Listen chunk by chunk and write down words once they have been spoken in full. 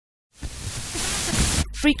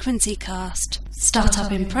Frequency Cast.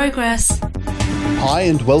 Startup in progress. Hi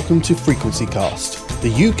and welcome to Frequency Cast,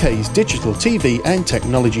 the UK's digital TV and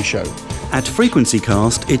technology show. At Frequency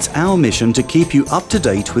Cast, it's our mission to keep you up to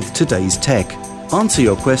date with today's tech, answer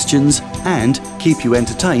your questions, and keep you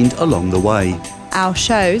entertained along the way. Our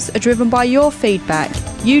shows are driven by your feedback.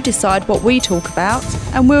 You decide what we talk about,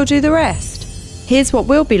 and we'll do the rest. Here's what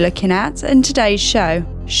we'll be looking at in today's show.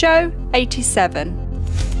 Show 87.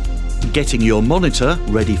 Getting your monitor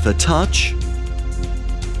ready for touch.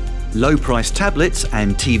 Low-price tablets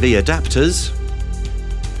and TV adapters.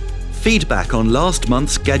 Feedback on last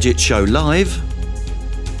month's Gadget Show Live.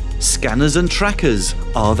 Scanners and trackers,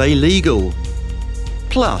 are they legal?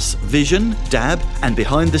 Plus, vision, dab and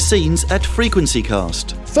behind the scenes at Frequency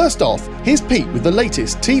Cast. First off, here's Pete with the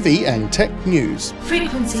latest TV and tech news.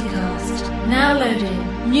 Frequency Cast. Now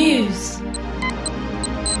loading. News.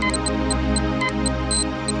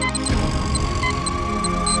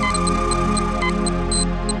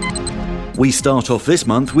 We start off this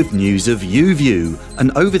month with news of YouView.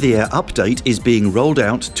 An over-the-air update is being rolled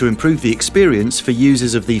out to improve the experience for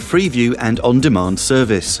users of the Freeview and on-demand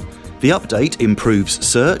service. The update improves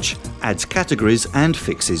search, adds categories and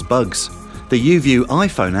fixes bugs. The YouView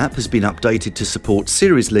iPhone app has been updated to support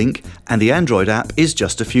Series Link and the Android app is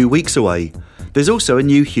just a few weeks away. There's also a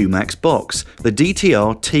new Humax box, the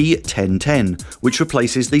DTR T1010, which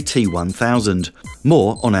replaces the T1000.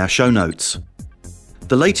 More on our show notes.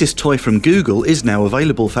 The latest toy from Google is now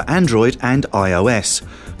available for Android and iOS.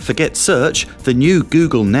 Forget search, the new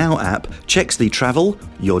Google Now app checks the travel,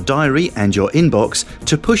 your diary and your inbox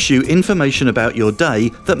to push you information about your day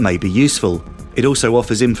that may be useful. It also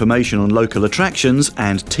offers information on local attractions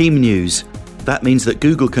and team news. That means that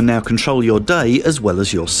Google can now control your day as well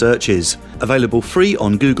as your searches. Available free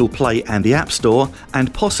on Google Play and the App Store,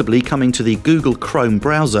 and possibly coming to the Google Chrome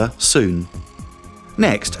browser soon.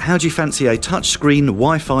 Next, how do you fancy a touchscreen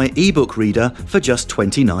Wi-Fi ebook reader for just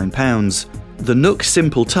 £29? The Nook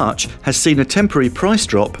Simple Touch has seen a temporary price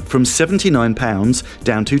drop from £79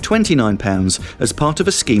 down to £29 as part of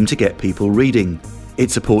a scheme to get people reading. It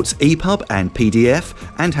supports EPUB and PDF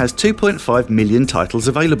and has 2.5 million titles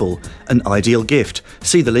available. An ideal gift.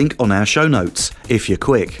 See the link on our show notes, if you're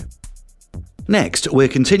quick. Next, we're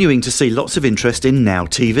continuing to see lots of interest in Now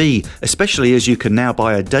TV, especially as you can now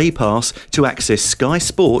buy a day pass to access Sky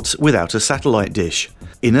Sports without a satellite dish.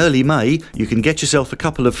 In early May, you can get yourself a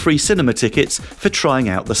couple of free cinema tickets for trying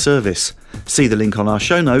out the service. See the link on our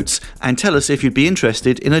show notes and tell us if you'd be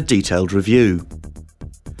interested in a detailed review.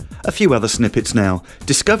 A few other snippets now.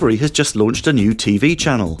 Discovery has just launched a new TV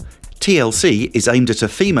channel. TLC is aimed at a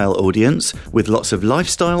female audience with lots of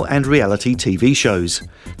lifestyle and reality TV shows.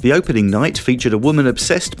 The opening night featured a woman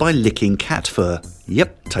obsessed by licking cat fur.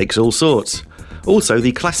 Yep, takes all sorts. Also,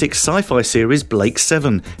 the classic sci-fi series Blake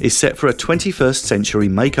 7 is set for a 21st century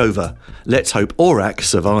makeover. Let's hope Aurak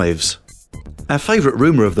survives. Our favourite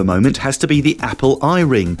rumour of the moment has to be the Apple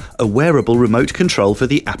iRing, a wearable remote control for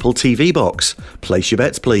the Apple TV box. Place your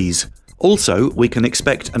bets, please. Also, we can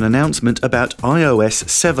expect an announcement about iOS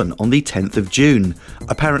 7 on the 10th of June.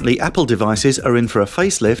 Apparently, Apple devices are in for a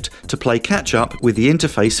facelift to play catch-up with the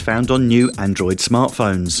interface found on new Android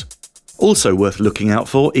smartphones. Also worth looking out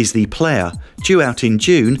for is the Player. Due out in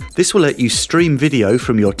June, this will let you stream video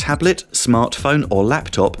from your tablet, smartphone or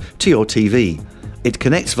laptop to your TV. It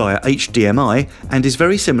connects via HDMI and is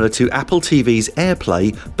very similar to Apple TV's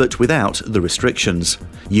AirPlay, but without the restrictions.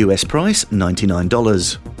 US price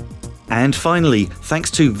 $99. And finally,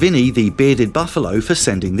 thanks to Vinny the Bearded Buffalo for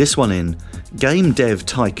sending this one in. Game Dev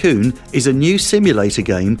Tycoon is a new simulator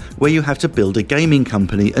game where you have to build a gaming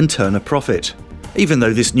company and turn a profit. Even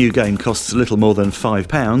though this new game costs a little more than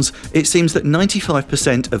 £5, it seems that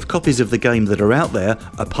 95% of copies of the game that are out there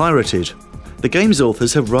are pirated. The game's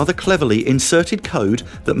authors have rather cleverly inserted code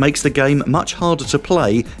that makes the game much harder to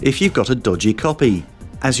play if you've got a dodgy copy.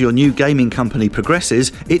 As your new gaming company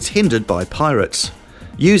progresses, it's hindered by pirates.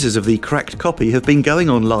 Users of the cracked copy have been going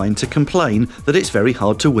online to complain that it's very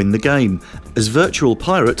hard to win the game, as virtual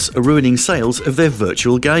pirates are ruining sales of their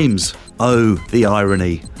virtual games. Oh, the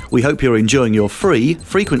irony. We hope you're enjoying your free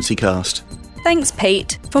Frequency Cast. Thanks,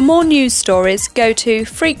 Pete. For more news stories, go to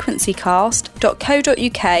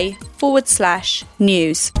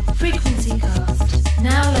frequencycast.co.uk/news. Frequency Cast.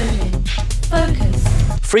 Now loading. Focus.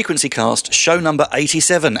 Frequency Cast, show number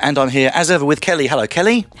 87, and I'm here as ever with Kelly. Hello,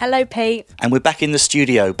 Kelly. Hello, Pete. And we're back in the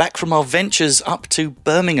studio, back from our ventures up to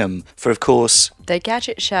Birmingham for, of course, The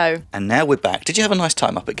Gadget Show. And now we're back. Did you have a nice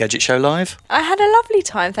time up at Gadget Show Live? I had a lovely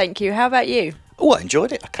time, thank you. How about you? Oh, I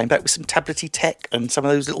enjoyed it. I came back with some tablety tech and some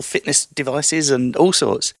of those little fitness devices and all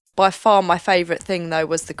sorts. By far my favourite thing, though,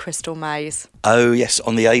 was the crystal maze. Oh, yes,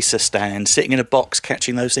 on the Acer stand, sitting in a box,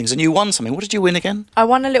 catching those things. And you won something. What did you win again? I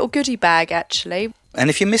won a little goodie bag, actually. And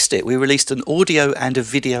if you missed it, we released an audio and a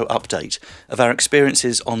video update of our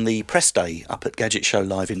experiences on the press day up at Gadget Show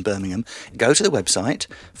Live in Birmingham. Go to the website,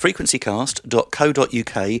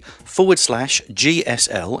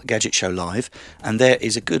 frequencycast.co.uk/GSL, Gadget Show Live, and there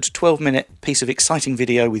is a good 12-minute piece of exciting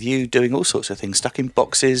video with you doing all sorts of things, stuck in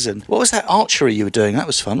boxes. And what was that archery you were doing? That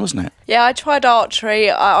was fun, wasn't it? Yeah, I tried archery.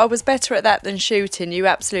 I was better at that than shooting. You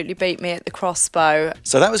absolutely beat me at the crossbow.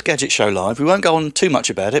 So that was Gadget Show Live. We won't go on too much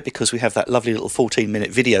about it because we have that lovely little 14-minute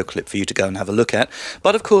video clip for you to go and have a look at.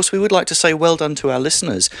 But of course, we would like to say well done to our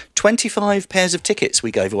listeners. 25 pairs of tickets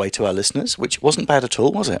we gave away to our listeners, which wasn't bad at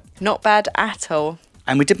all, was it? Not bad at all.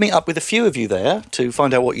 And we did meet up with a few of you there to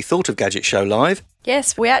find out what you thought of Gadget Show Live.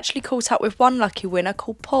 Yes, we actually caught up with one lucky winner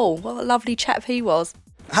called Paul. What a lovely chap he was.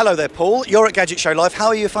 Hello there, Paul. You're at Gadget Show Live. How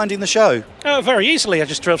are you finding the show? Oh, very easily. I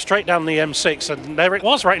just drove straight down the M6 and there it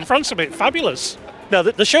was right in front of me. Fabulous. No,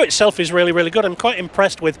 the show itself is really, really good. I'm quite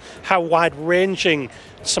impressed with how wide-ranging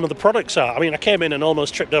some of the products are. I mean, I came in and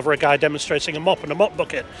almost tripped over a guy demonstrating a mop and a mop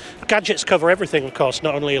bucket. Gadgets cover everything, of course,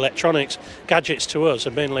 not only electronics. Gadgets to us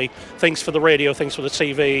are mainly things for the radio, things for the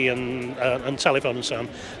TV and telephone and so on.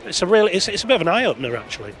 It's a bit of an eye-opener,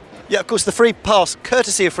 actually. Yeah, of course, the free pass,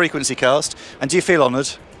 courtesy of Frequency Cast. And do you feel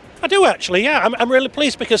honoured? I do, actually, yeah. I'm really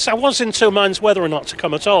pleased because I was in two minds whether or not to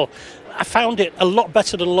come at all. I found it a lot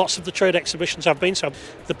better than lots of the trade exhibitions I've been to.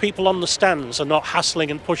 The people on the stands are not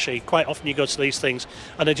hassling and pushy. Quite often you go to these things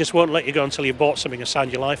and they just won't let you go until you bought something and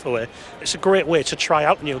signed your life away. It's a great way to try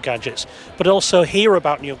out new gadgets, but also hear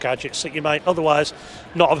about new gadgets that you might otherwise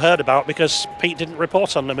not have heard about because Pete didn't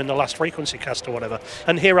report on them in the last Frequency Cast or whatever.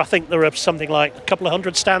 And here I think there are something like a couple of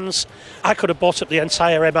hundred stands. I could have bought up the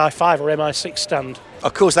entire MI5 or MI6 stand.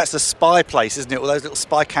 Of course, that's the spy place, isn't it? All those little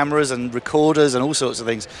spy cameras and recorders and all sorts of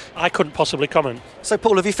things. I couldn't possibly comment. So,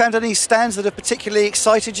 Paul, have you found any stands that have particularly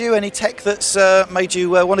excited you? Any tech that's made you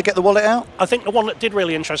want to get the wallet out? I think the one that did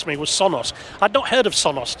really interest me was Sonos. I'd not heard of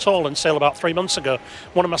Sonos at all until about 3 months ago.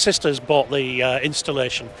 One of my sisters bought the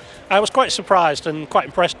installation. I was quite surprised and quite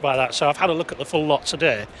impressed by that, so I've had a look at the full lot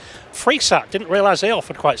today. Freesat, didn't realise they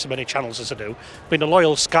offered quite so many channels as they do. Been a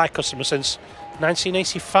loyal Sky customer since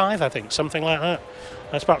 1985, I think, something like that.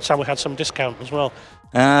 That's about the time we had some discount as well.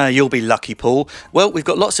 You'll be lucky, Paul. Well, we've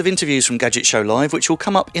got lots of interviews from Gadget Show Live, which will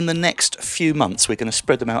come up in the next few months. We're going to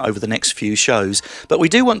spread them out over the next few shows. But we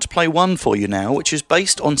do want to play one for you now, which is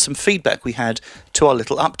based on some feedback we had to our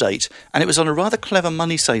little update. And it was on a rather clever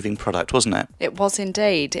money-saving product, wasn't it? It was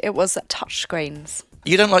indeed. It was touchscreens.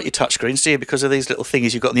 You don't like your touchscreens, do you, because of these little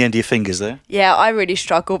thingies you've got on the end of your fingers there? Yeah, I really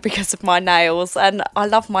struggle because of my nails, and I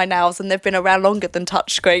love my nails, and they've been around longer than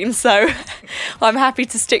touchscreens, so I'm happy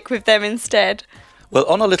to stick with them instead. Well,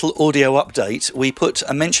 on our little audio update, we put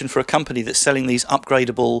a mention for a company that's selling these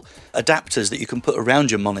upgradable adapters that you can put around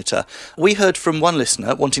your monitor. We heard from one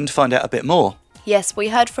listener wanting to find out a bit more. Yes, we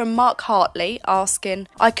heard from Mark Hartley asking,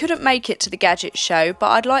 I couldn't make it to the Gadget Show, but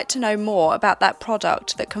I'd like to know more about that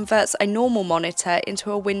product that converts a normal monitor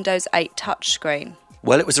into a Windows 8 touchscreen.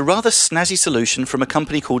 Well, it was a rather snazzy solution from a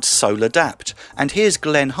company called SolarDapt. And here's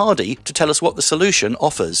Glenn Hardy to tell us what the solution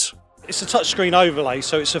offers. It's a touchscreen overlay,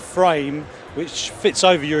 so it's a frame which fits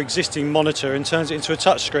over your existing monitor and turns it into a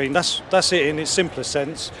touchscreen. That's it in its simplest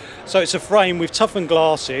sense. So it's a frame with toughened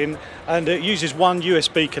glass in, and it uses one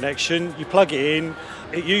USB connection. You plug it in.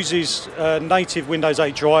 It uses native Windows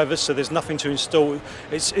 8 drivers, so there's nothing to install.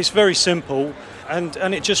 It's very simple, and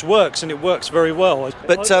it just works, and it works very well.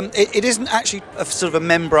 But it isn't actually a sort of a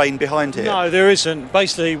membrane behind here. No, there isn't.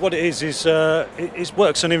 Basically, what it is it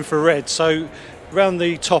works on infrared. So around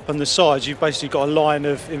the top and the sides, you've basically got a line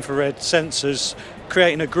of infrared sensors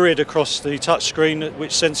creating a grid across the touchscreen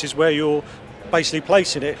which senses where you're basically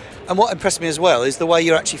placing it. And what impressed me as well is the way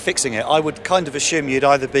you're actually fixing it. I would kind of assume you'd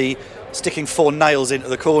either be sticking 4 nails into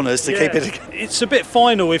the corners to keep it... It's a bit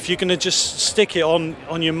final if you're going to just stick it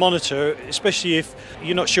on your monitor, especially if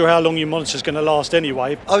you're not sure how long your monitor's going to last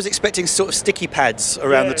anyway. I was expecting sort of sticky pads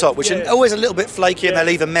around the top, which are always a little bit flaky and they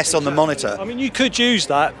leave a mess on the monitor. I mean, you could use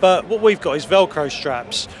that, but what we've got is Velcro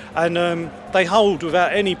straps, and they hold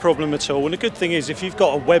without any problem at all. And the good thing is, if you've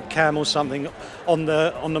got a webcam or something on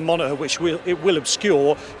the monitor, which it will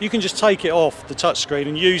obscure, you can just take it off the touchscreen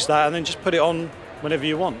and use that, and then just put it on whenever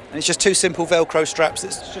you want. And it's just 2 simple Velcro straps.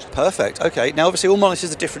 It's just perfect. Okay, now obviously all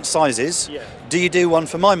monitors are different sizes. Yeah. Do you do one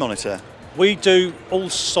for my monitor? We do all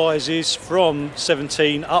sizes from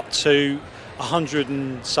 17 up to 100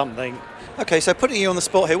 and something. Okay, so putting you on the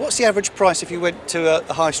spot here, what's the average price if you went to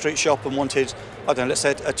a high street shop and wanted, I don't know, let's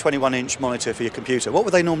say a 21-inch monitor for your computer? What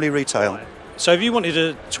would they normally retail? So if you wanted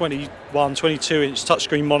a 21, 22-inch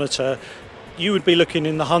touchscreen monitor, you would be looking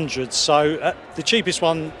in the hundreds. So the cheapest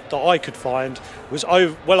one that I could find was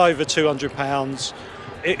well over £200.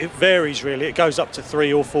 It varies really. It goes up to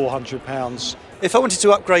 £300 or £400. If I wanted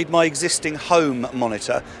to upgrade my existing home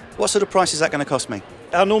monitor, what sort of price is that going to cost me?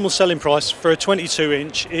 Our normal selling price for a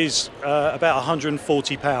 22-inch is about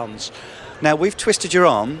 £140. Now, we've twisted your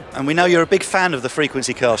arm, and we know you're a big fan of the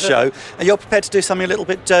Frequency Cast show, and you're prepared to do something a little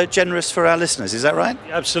bit generous for our listeners, is that right?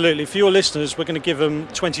 Absolutely. For your listeners, we're going to give them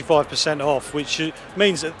 25% off, which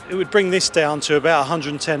means that it would bring this down to about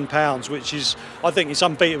 £110, which is, I think, it's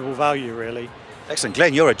unbeatable value, really. Excellent.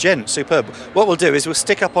 Glenn, you're a gent. Superb. What we'll do is we'll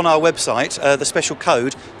stick up on our website the special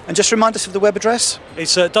code, and just remind us of the web address.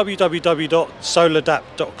 It's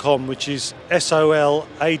www.soladapt.com, which is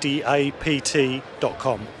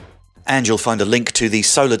soladapt.com. And you'll find a link to the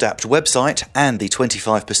Soladapt website and the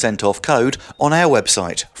 25% off code on our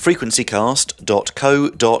website,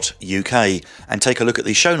 frequencycast.co.uk, and take a look at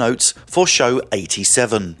the show notes for show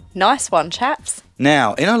 87. Nice one, chaps.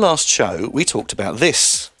 Now, in our last show, we talked about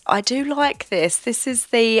this. I do like this. This is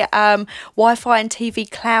the Wi-Fi and TV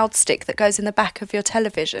cloud stick that goes in the back of your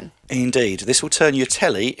television. Indeed. This will turn your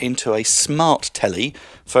telly into a smart telly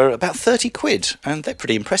for about 30 quid. And they're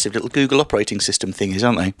pretty impressive little Google operating system thingies,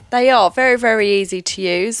 aren't they? They are very, very easy to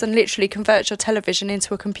use and literally convert your television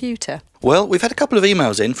into a computer. Well, we've had a couple of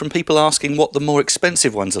emails in from people asking what the more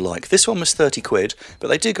expensive ones are like. This one was 30 quid, but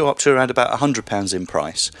they do go up to around about £100 in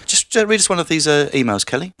price. Just read us one of these emails,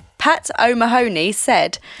 Kelly. Pat O'Mahony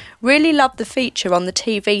said, "Really love the feature on the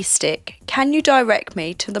TV stick. Can you direct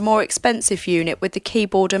me to the more expensive unit with the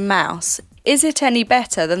keyboard and mouse? Is it any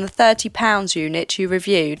better than the £30 unit you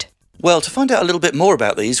reviewed?" Well, to find out a little bit more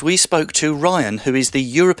about these, we spoke to Ryan, who is the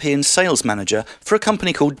European sales manager for a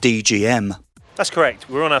company called DGM. That's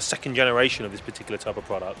correct. We're on our second generation of this particular type of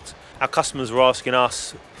product. Our customers were asking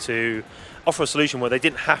us to offer a solution where they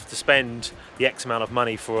didn't have to spend the X amount of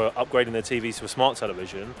money for upgrading their TVs to a smart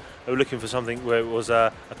television. They were looking for something where it was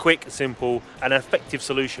a quick, simple and effective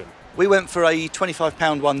solution. We went for a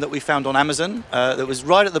 £25 one that we found on Amazon that was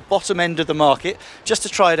right at the bottom end of the market, just to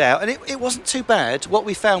try it out, and it wasn't too bad. What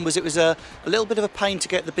we found was it was a little bit of a pain to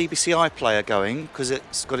get the BBC iPlayer going because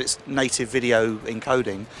it's got its native video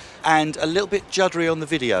encoding, and a little bit juddery on the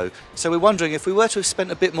video. So we're wondering, if we were to have spent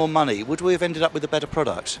a bit more money, would we have ended up with a better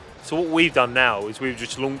product? So what we've done now is we've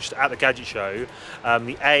just launched at the Gadget Show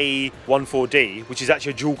the A14D, which is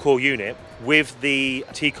actually a dual-core unit with the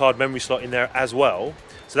T-card memory slot in there as well.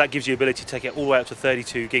 So that gives you the ability to take it all the way up to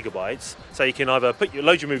 32 gigabytes. So you can either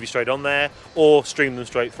load your movies straight on there or stream them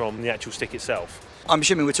straight from the actual stick itself. I'm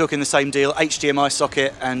assuming we're talking the same deal, HDMI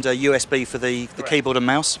socket and USB for the keyboard and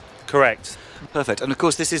mouse? Correct. Perfect. And of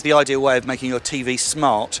course this is the ideal way of making your TV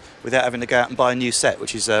smart without having to go out and buy a new set,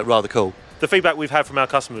 which is rather cool. The feedback we've had from our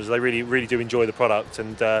customers, they really, really do enjoy the product,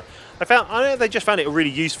 and they just found it a really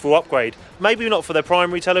useful upgrade. Maybe not for their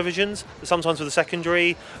primary televisions, but sometimes for the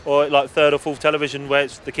secondary or like third or fourth television where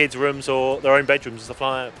it's the kids' rooms or their own bedrooms and stuff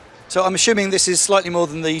like that. So I'm assuming this is slightly more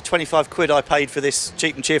than the 25 quid I paid for this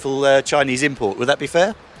cheap and cheerful Chinese import. Would that be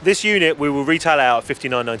fair? This unit we will retail out at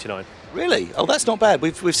 $59.99. Really? Oh, that's not bad.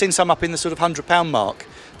 We've seen some up in the sort of £100 mark,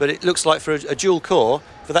 but it looks like for a dual core,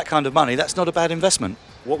 for that kind of money, that's not a bad investment.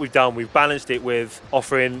 What we've done, we've balanced it with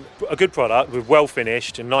offering a good product with well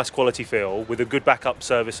finished and nice quality feel with a good backup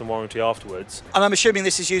service and warranty afterwards. And I'm assuming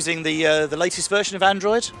this is using the latest version of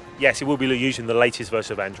Android? Yes, it will be using the latest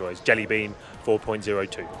version of Android, Jelly Bean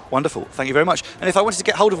 4.02. Wonderful, thank you very much. And if I wanted to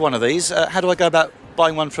get hold of one of these, how do I go about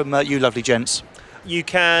buying one from you lovely gents? You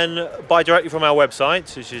can buy directly from our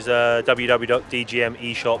website, which is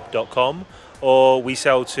www.dgmeshop.com. Or we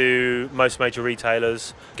sell to most major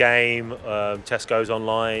retailers, Game, Tesco's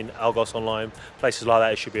online, Algos online, places like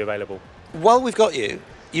that. It should be available. While we've got you,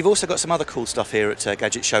 you've also got some other cool stuff here at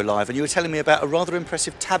Gadget Show Live, and you were telling me about a rather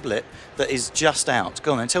impressive tablet that is just out.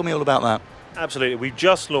 Go on then, tell me all about that. Absolutely. We've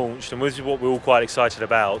just launched, and this is what we're all quite excited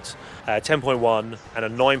about, 10.1 and a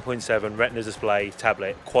 9.7 Retina display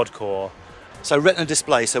tablet, quad-core. So Retina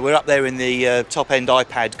display, so we're up there in the top-end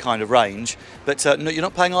iPad kind of range, but you're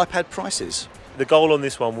not paying iPad prices. The goal on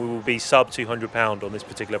this one, we will be sub £200 on this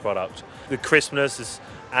particular product. The crispness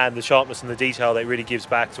and the sharpness and the detail that it really gives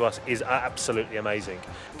back to us is absolutely amazing.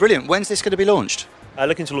 Brilliant. When's this going to be launched?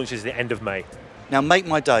 Looking to launch this at the end of May. Now make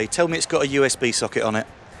my day. Tell me it's got a USB socket on it.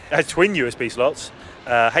 It has twin USB slots,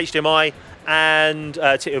 HDMI and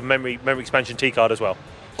memory expansion T-card as well.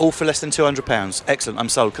 All for less than £200. Excellent, I'm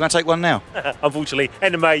sold. Can I take one now? Unfortunately,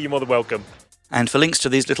 end of May, you're more than welcome. And for links to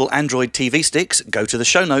these little Android TV sticks, go to the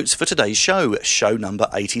show notes for today's show, show number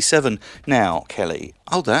 87. Now, Kelly,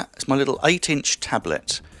 hold that. It's my little 8-inch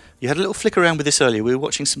tablet. You had a little flick around with this earlier. We were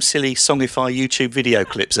watching some silly Songify YouTube video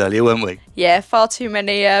clips earlier, weren't we? Yeah, far too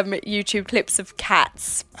many YouTube clips of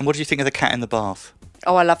cats. And what did you think of the cat in the bath?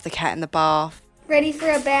 Oh, I love the cat in the bath. Ready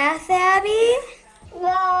for a bath, Abby?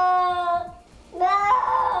 No.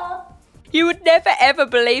 No. You would never ever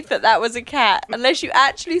believe that was a cat. Unless you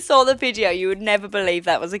actually saw the video, you would never believe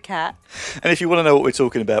that was a cat. And if you want to know what we're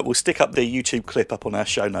talking about, we'll stick up the YouTube clip up on our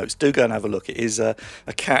show notes. Do go and have a look. It is a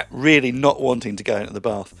cat really not wanting to go into the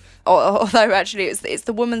bath. Although actually it's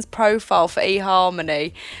the woman's profile for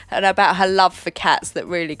eHarmony and about her love for cats that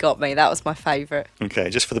really got me. That was my favourite. Okay,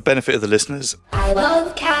 just for the benefit of the listeners. I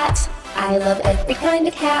love cats. I love every kind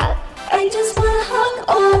of cat. I just want to hug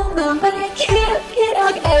all of them, but I can't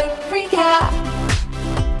hug every cat.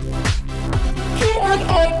 Can't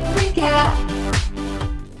hug every cat.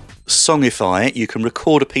 Songify, you can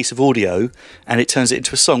record a piece of audio and it turns it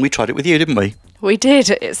into a song. We tried it with you, didn't we? We did.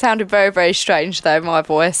 It sounded very, very strange though. My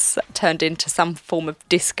voice turned into some form of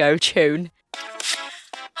disco tune.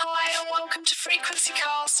 Hi and welcome to Frequency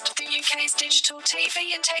Cast, the UK's digital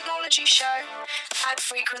TV and technology show. At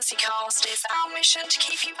Frequency Cast, it's our mission to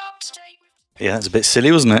keep you up to date. Yeah, that's a bit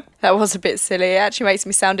silly, wasn't it? That was a bit silly. It actually makes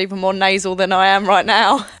me sound even more nasal than I am right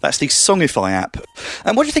now. That's the Songify app.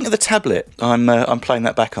 And what do you think of the tablet I'm playing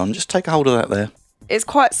that back on? Just take a hold of that there. It's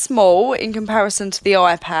quite small in comparison to the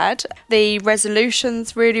iPad. The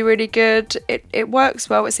resolution's really, really good. It works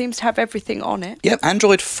well. It seems to have everything on it. Yep,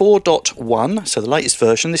 Android 4.1, so the latest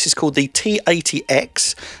version. This is called the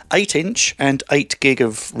T80X, 8-inch and 8 gig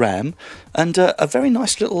of RAM, and a very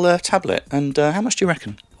nice little tablet. And how much do you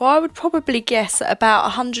reckon? Well, I would probably guess at about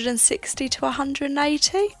 160 to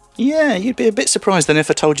 180. Yeah, you'd be a bit surprised then if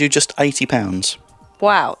I told you just £80.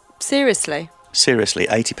 Wow, seriously? Seriously,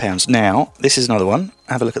 £80. Now, this is another one.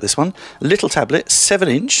 Have a look at this one. Little tablet,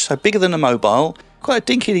 7-inch, so bigger than a mobile. Quite a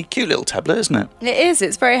dinky, cute little tablet, isn't it? It is.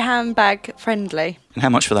 It's very handbag friendly. And how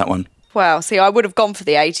much for that one? Well, see, I would have gone for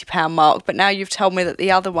the £80 mark, but now you've told me that the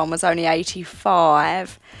other one was only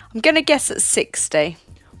 85. I'm going to guess at 60.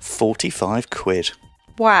 45 quid.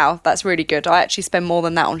 Wow, that's really good. I actually spend more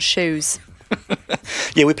than that on shoes.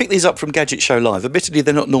 Yeah, we picked these up from Gadget Show Live. Admittedly,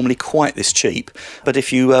 they're not normally quite this cheap, but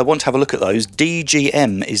if you want to have a look at those,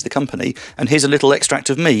 DGM is the company, and here's a little extract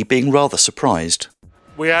of me being rather surprised.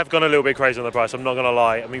 We have gone a little bit crazy on the price, I'm not going to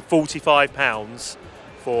lie. I mean, £45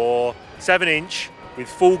 for 7-inch with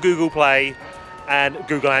full Google Play and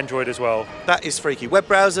Google Android as well. That is freaky. Web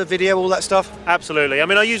browser, video, all that stuff? Absolutely. I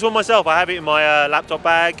mean, I use one myself. I have it in my laptop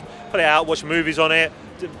bag, put it out, watch movies on it,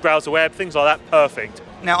 browse the web, things like that. Perfect.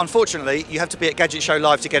 Now, unfortunately, you have to be at Gadget Show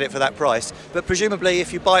Live to get it for that price, but presumably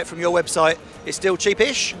if you buy it from your website, it's still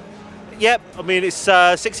cheapish? Yep, I mean, it's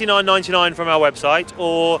 $69.99 from our website,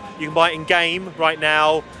 or you can buy it in game right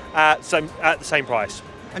now at the same price.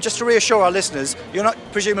 And just to reassure our listeners, you're not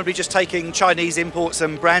presumably just taking Chinese imports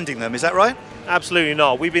and branding them, is that right? Absolutely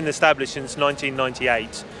not. We've been established since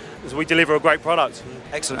 1998, so we deliver a great product.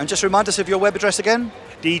 Excellent. And just remind us of your web address again?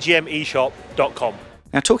 dgmeshop.com.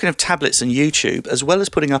 Now, talking of tablets and YouTube, as well as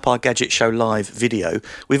putting up our Gadget Show Live video,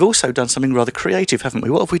 we've also done something rather creative, haven't we?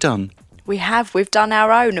 What have we done? We've done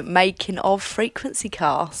our own making of Frequency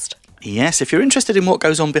Cast. Yes, if you're interested in what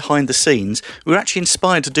goes on behind the scenes, we were actually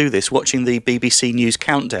inspired to do this watching the BBC News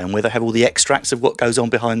Countdown, where they have all the extracts of what goes on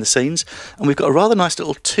behind the scenes, and we've got a rather nice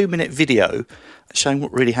little 2-minute video showing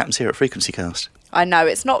what really happens here at Frequency Cast. I know,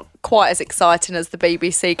 it's not quite as exciting as the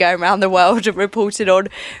BBC going around the world and reporting on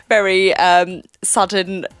very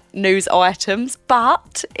sudden news items,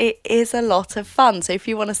 but it is a lot of fun. So if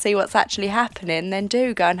you want to see what's actually happening, then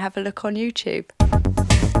do go and have a look on YouTube.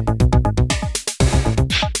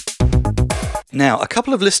 Now, a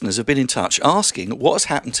couple of listeners have been in touch asking what has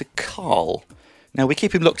happened to Carl. Now, we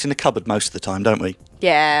keep him locked in a cupboard most of the time, don't we?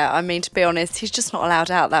 Yeah, I mean, to be honest, he's just not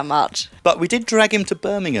allowed out that much. But we did drag him to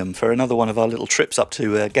Birmingham for another one of our little trips up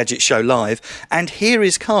to Gadget Show Live. And here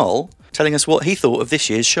is Carl telling us what he thought of this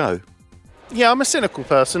year's show. Yeah, I'm a cynical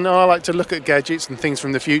person. I like to look at gadgets and things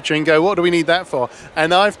from the future and go, what do we need that for?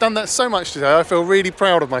 And I've done that so much today, I feel really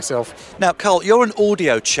proud of myself. Now, Carl, you're an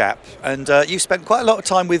audio chap, and you've spent quite a lot of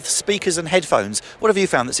time with speakers and headphones. What have you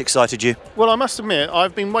found that's excited you? Well, I must admit,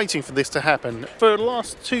 I've been waiting for this to happen. For the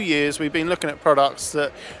last 2 years, we've been looking at products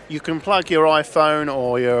that you can plug your iPhone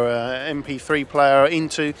or your MP3 player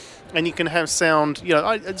into, and you can have sound, you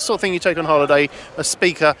know, the sort of thing you take on holiday, a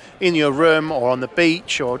speaker in your room or on the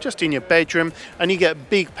beach or just in your bedroom, and you get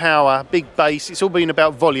big power, big bass. It's all been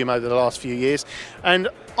about volume over the last few years. And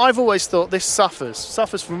I've always thought this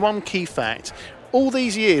suffers from one key fact. All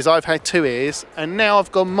these years I've had 2 ears, and now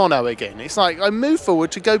I've gone mono again. It's like I move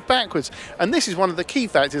forward to go backwards. And this is one of the key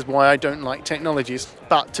factors why I don't like technologies.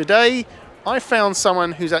 But today, I found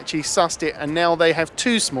someone who's actually sussed it, and now they have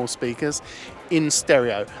 2 small speakers in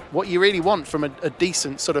stereo. What you really want from a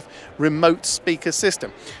decent sort of remote speaker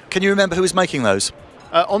system. Can you remember who was making those?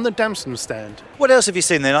 On the Damson stand. What else have you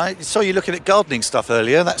seen then? I saw you looking at gardening stuff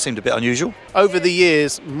earlier. That seemed a bit unusual. Over the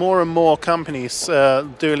years, more and more companies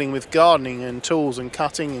dealing with gardening and tools and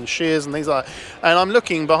cutting and shears and things like that. And I'm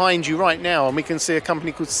looking behind you right now, and we can see a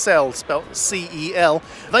company called Cell, spelled C-E-L.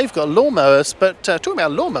 They've got lawnmowers, but talking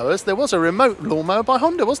about lawnmowers, there was a remote lawnmower by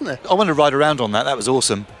Honda, wasn't there? I want to ride around on that. That was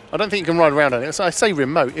awesome. I don't think you can ride around on it. So I say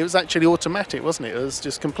remote. It was actually automatic, wasn't it? It was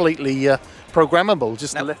just completely programmable,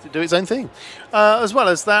 just to let it do its own thing. As well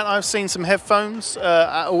as that, I've seen some headphones.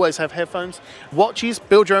 I always have headphones. Watches,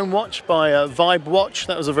 build your own watch by Vibe Watch.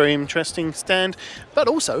 That was a very interesting stand. But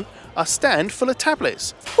also a stand full of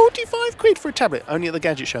tablets. 45 quid for a tablet. Only at the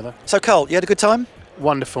Gadget Show, though. So, Carl, you had a good time?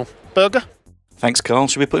 Wonderful. Burger? Thanks, Carl.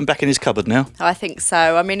 Should we put him back in his cupboard now? I think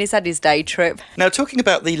so. I mean, he's had his day trip. Now, talking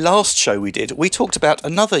about the last show we did, we talked about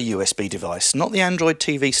another USB device, not the Android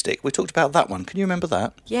TV stick. We talked about that one. Can you remember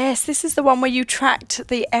that? Yes, this is the one where you tracked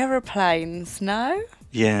the aeroplanes, no?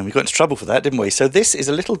 Yeah, we got into trouble for that, didn't we? So this is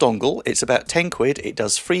a little dongle. It's about 10 quid. It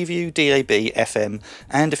does Freeview, DAB, FM,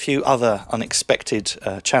 and a few other unexpected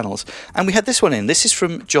channels. And we had this one in. This is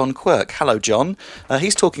from John Quirk. Hello, John.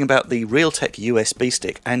 He's talking about the Realtek USB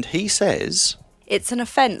stick, and he says... It's an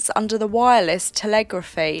offence under the Wireless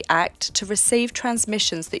Telegraphy Act to receive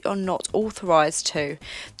transmissions that you're not authorised to.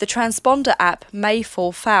 The transponder app may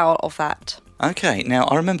fall foul of that. OK, now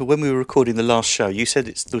I remember when we were recording the last show, you said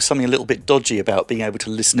there was something a little bit dodgy about being able to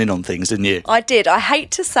listen in on things, didn't you? I did. I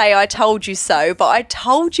hate to say I told you so, but I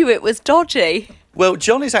told you it was dodgy. Well,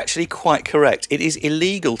 John is actually quite correct. It is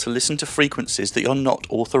illegal to listen to frequencies that you're not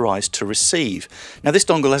authorised to receive. Now, this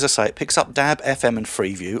dongle, as I say, it picks up DAB, FM and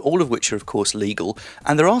Freeview, all of which are, of course, legal.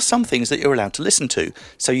 And there are some things that you're allowed to listen to.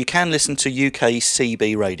 So you can listen to UK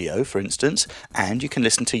CB radio, for instance, and you can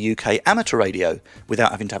listen to UK amateur radio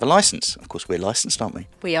without having to have a licence. Of course, we're licensed, aren't we?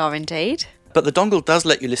 We are indeed. But the dongle does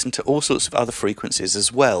let you listen to all sorts of other frequencies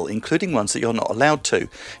as well, including ones that you're not allowed to.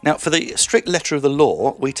 Now, for the strict letter of the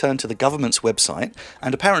law, we turn to the government's website,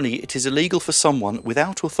 and apparently it is illegal for someone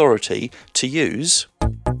without authority to use...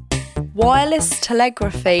 wireless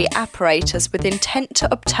telegraphy apparatus with intent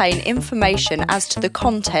to obtain information as to the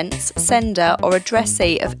contents, sender or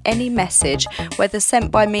addressee of any message, whether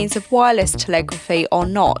sent by means of wireless telegraphy or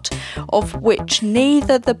not, of which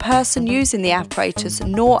neither the person using the apparatus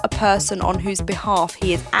nor a person on whose behalf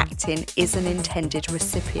he is acting is an intended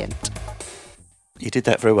recipient. You did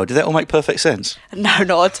that very well. Did that all make perfect sense? No,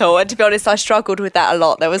 not at all. And to be honest, I struggled with that a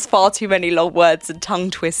lot. There was far too many long words and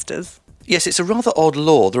tongue twisters. Yes, it's a rather odd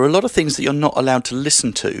law. There are a lot of things that you're not allowed to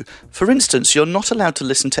listen to. For instance, you're not allowed to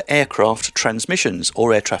listen to aircraft transmissions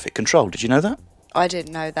or air traffic control. Did you know that? I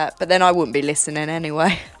didn't know that, but then I wouldn't be listening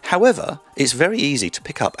anyway. However, it's very easy to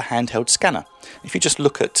pick up a handheld scanner. If you just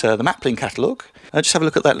look at the Maplin catalogue, just have a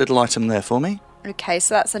look at that little item there for me. OK,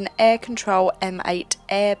 so that's an Air Control M8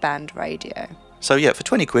 airband radio. So yeah, for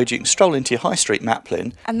 20 quid you can stroll into your high street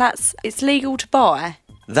Maplin. And it's legal to buy?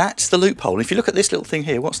 That's the loophole. If you look at this little thing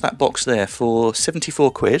here, what's that box there for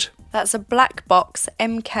 74 quid? That's a black box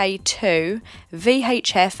MK2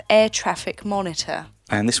 VHF air traffic monitor.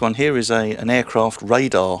 And this one here is an aircraft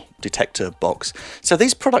radar detector box. So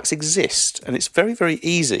these products exist, and it's very, very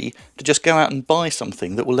easy to just go out and buy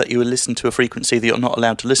something that will let you listen to a frequency that you're not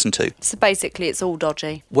allowed to listen to. So basically it's all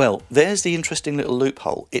dodgy. Well, there's the interesting little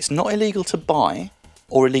loophole. It's not illegal to buy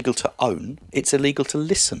or illegal to own. It's illegal to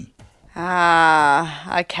listen.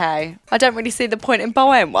 Ah, OK. I don't really see the point in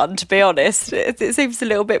buying one, to be honest. It seems a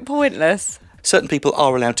little bit pointless. Certain people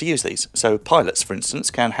are allowed to use these. So pilots, for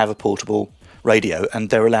instance, can have a portable radio and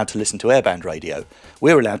they're allowed to listen to airband radio.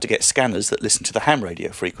 We're allowed to get scanners that listen to the ham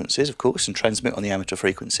radio frequencies, of course, and transmit on the amateur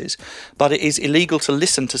frequencies. But it is illegal to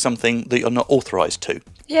listen to something that you're not authorised to.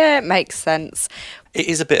 Yeah, it makes sense. It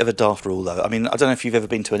is a bit of a daft rule, though. I mean, I don't know if you've ever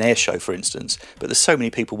been to an air show, for instance, but there's so many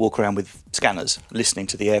people walk around with scanners listening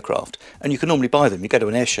to the aircraft, and you can normally buy them. You go to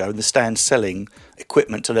an air show and the stand's selling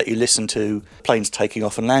equipment to let you listen to planes taking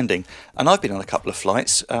off and landing. And I've been on a couple of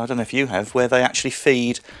flights, I don't know if you have, where they actually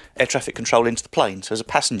feed air traffic control into the plane. So as a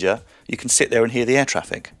passenger, you can sit there and hear the air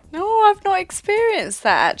traffic. No, I've not experienced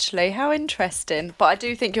that, actually. How interesting. But I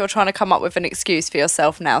do think you're trying to come up with an excuse for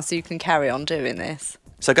yourself now so you can carry on doing this.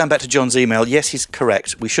 So going back to John's email, yes, he's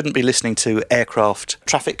correct. We shouldn't be listening to aircraft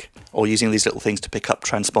traffic or using these little things to pick up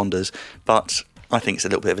transponders, but I think it's a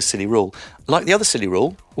little bit of a silly rule. Like the other silly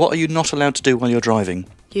rule, what are you not allowed to do while you're driving?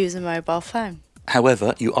 Use a mobile phone.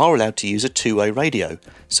 However, you are allowed to use a two-way radio.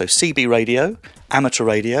 So CB radio, amateur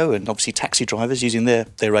radio, and obviously taxi drivers using their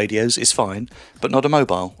radios is fine, but not a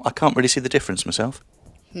mobile. I can't really see the difference myself.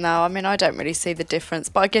 No, I mean, I don't really see the difference,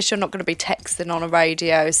 but I guess you're not going to be texting on a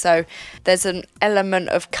radio, so there's an element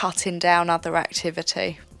of cutting down other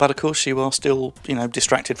activity. But of course you are still,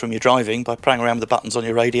 distracted from your driving by playing around with the buttons on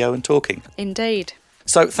your radio and talking. Indeed.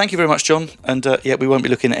 So thank you very much, John, and we won't be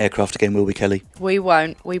looking at aircraft again, will we, Kelly? We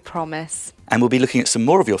won't, we promise. And we'll be looking at some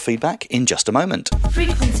more of your feedback in just a moment.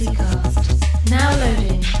 Frequency Cast. Now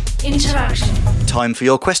loading. Interaction. Time for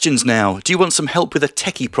your questions now. Do you want some help with a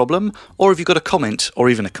techie problem, or have you got a comment or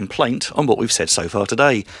even a complaint on what we've said so far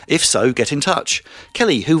today? If so, get in touch.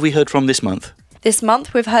 Kelly, who have we heard from this month? This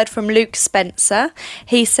month we've heard from Luke Spencer.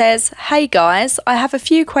 He says, "Hey guys, I have a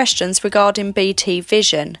few questions regarding BT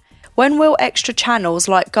Vision. When will extra channels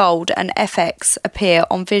like Gold and FX appear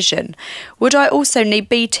on Vision? Would I also need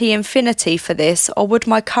BT Infinity for this, or would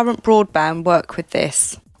my current broadband work with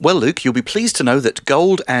this?" Well, Luke, you'll be pleased to know that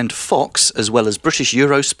Gold and Fox, as well as British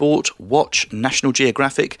Eurosport, Watch, National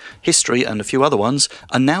Geographic, History and a few other ones,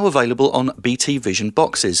 are now available on BT Vision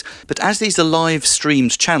boxes. But as these are live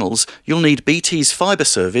streamed channels, you'll need BT's fibre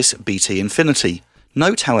service, BT Infinity.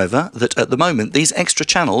 Note, however, that at the moment these extra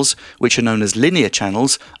channels, which are known as linear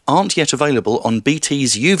channels, aren't yet available on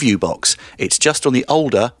BT's UView box. It's just on the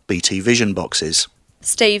older BT Vision boxes.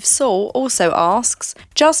 Steve Saul also asks,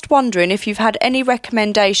 "Just wondering if you've had any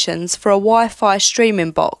recommendations for a Wi-Fi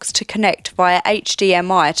streaming box to connect via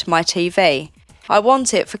HDMI to my TV. I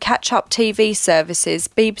want it for catch-up TV services,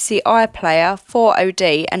 BBC iPlayer,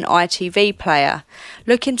 4OD and ITV Player.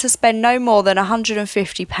 Looking to spend no more than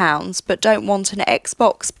 £150, but don't want an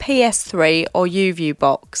Xbox, PS3 or UView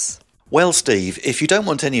box." Well, Steve, if you don't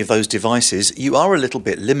want any of those devices, you are a little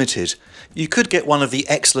bit limited. You could get one of the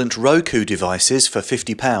excellent Roku devices for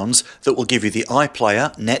 £50 that will give you the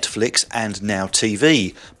iPlayer, Netflix and Now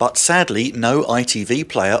TV, but sadly no ITV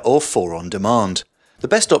Player or 4 on demand. The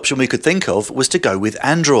best option we could think of was to go with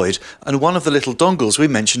Android, and one of the little dongles we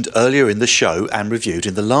mentioned earlier in the show and reviewed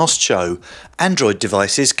in the last show. Android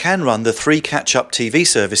devices can run the 3 catch-up TV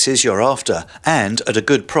services you're after, and at a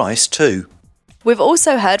good price too. We've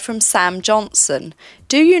also heard from Sam Johnson.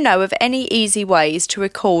 "Do you know of any easy ways to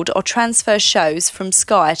record or transfer shows from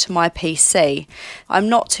Sky to my PC? I'm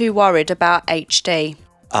not too worried about HD."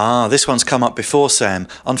 This one's come up before, Sam.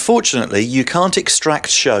 Unfortunately, you can't extract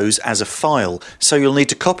shows as a file, so you'll need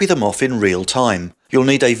to copy them off in real time. You'll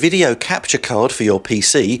need a video capture card for your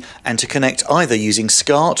PC and to connect either using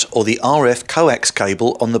SCART or the RF coax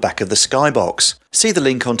cable on the back of the Skybox. See the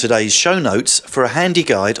link on today's show notes for a handy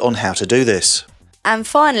guide on how to do this. And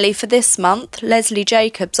finally for this month, Leslie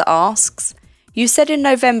Jacobs asks, "You said in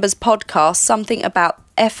November's podcast something about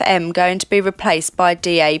FM going to be replaced by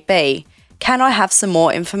DAB. Can I have some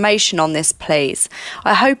more information on this, please?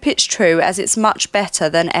 I hope it's true, as it's much better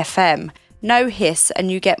than FM. No hiss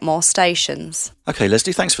and you get more stations." OK,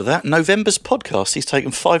 Leslie, thanks for that. November's podcast, he's taken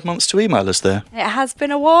 5 months to email us there. It has been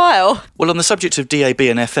a while. Well, on the subject of DAB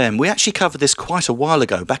and FM, we actually covered this quite a while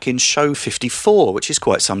ago, back in show 54, which is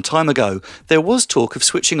quite some time ago. There was talk of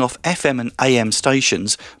switching off FM and AM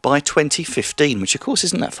stations by 2015, which of course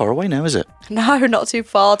isn't that far away now, is it? No, not too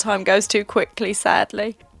far. Time goes too quickly,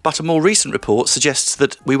 sadly. But a more recent report suggests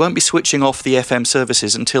that we won't be switching off the FM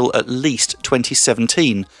services until at least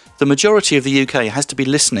 2017. The majority of the UK has to be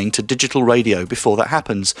listening to digital radio before that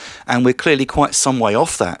happens, and we're clearly quite some way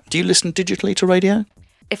off that. Do you listen digitally to radio?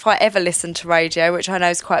 If I ever listen to radio, which I know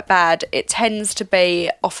is quite bad, it tends to be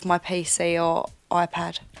off my PC or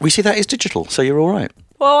iPad. We see that is digital, so you're all right.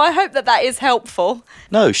 Well, I hope that is helpful.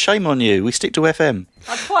 No, shame on you. We stick to FM.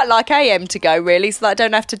 I'd quite like AM to go, really, so that I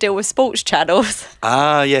don't have to deal with sports channels.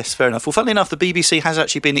 Yes, fair enough. Well, funnily enough, the BBC has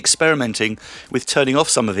actually been experimenting with turning off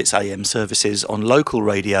some of its AM services on local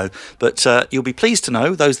radio. But you'll be pleased to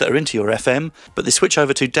know, those that are into your FM, but the switch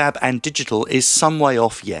over to DAB and digital is some way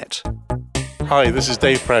off yet. Hi, this is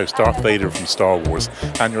Dave Prowse, Darth Vader from Star Wars,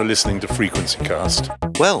 and you're listening to Frequency Cast.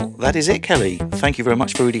 Well, that is it, Kelly. Thank you very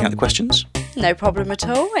much for reading out the questions. No problem at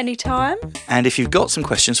all, anytime. And if you've got some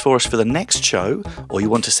questions for us for the next show, or you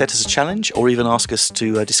want to set us a challenge, or even ask us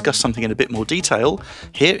to discuss something in a bit more detail,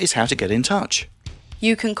 here is how to get in touch.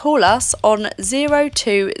 You can call us on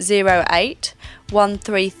 0208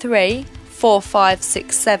 133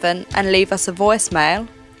 4567 and leave us a voicemail.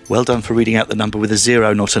 Well done for reading out the number with a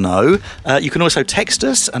 0, not an O. You can also text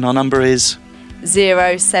us, and our number is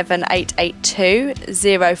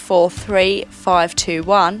 07882 043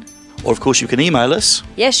 521. Or, of course, you can email us.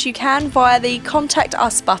 Yes, you can, via the Contact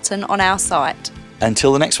Us button on our site.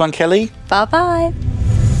 Until the next one, Kelly. Bye-bye.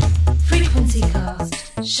 Frequency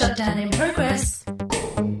Cast. Shutdown in progress.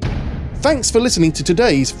 Thanks for listening to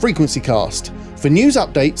today's Frequency Cast. For news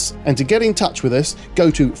updates and to get in touch with us,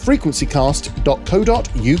 go to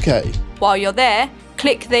frequencycast.co.uk. While you're there,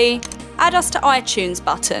 click the Add Us to iTunes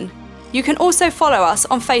button. You can also follow us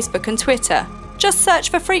on Facebook and Twitter. Just search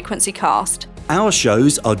for Frequency Cast. Our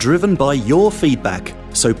shows are driven by your feedback,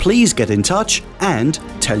 so please get in touch and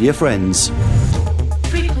tell your friends.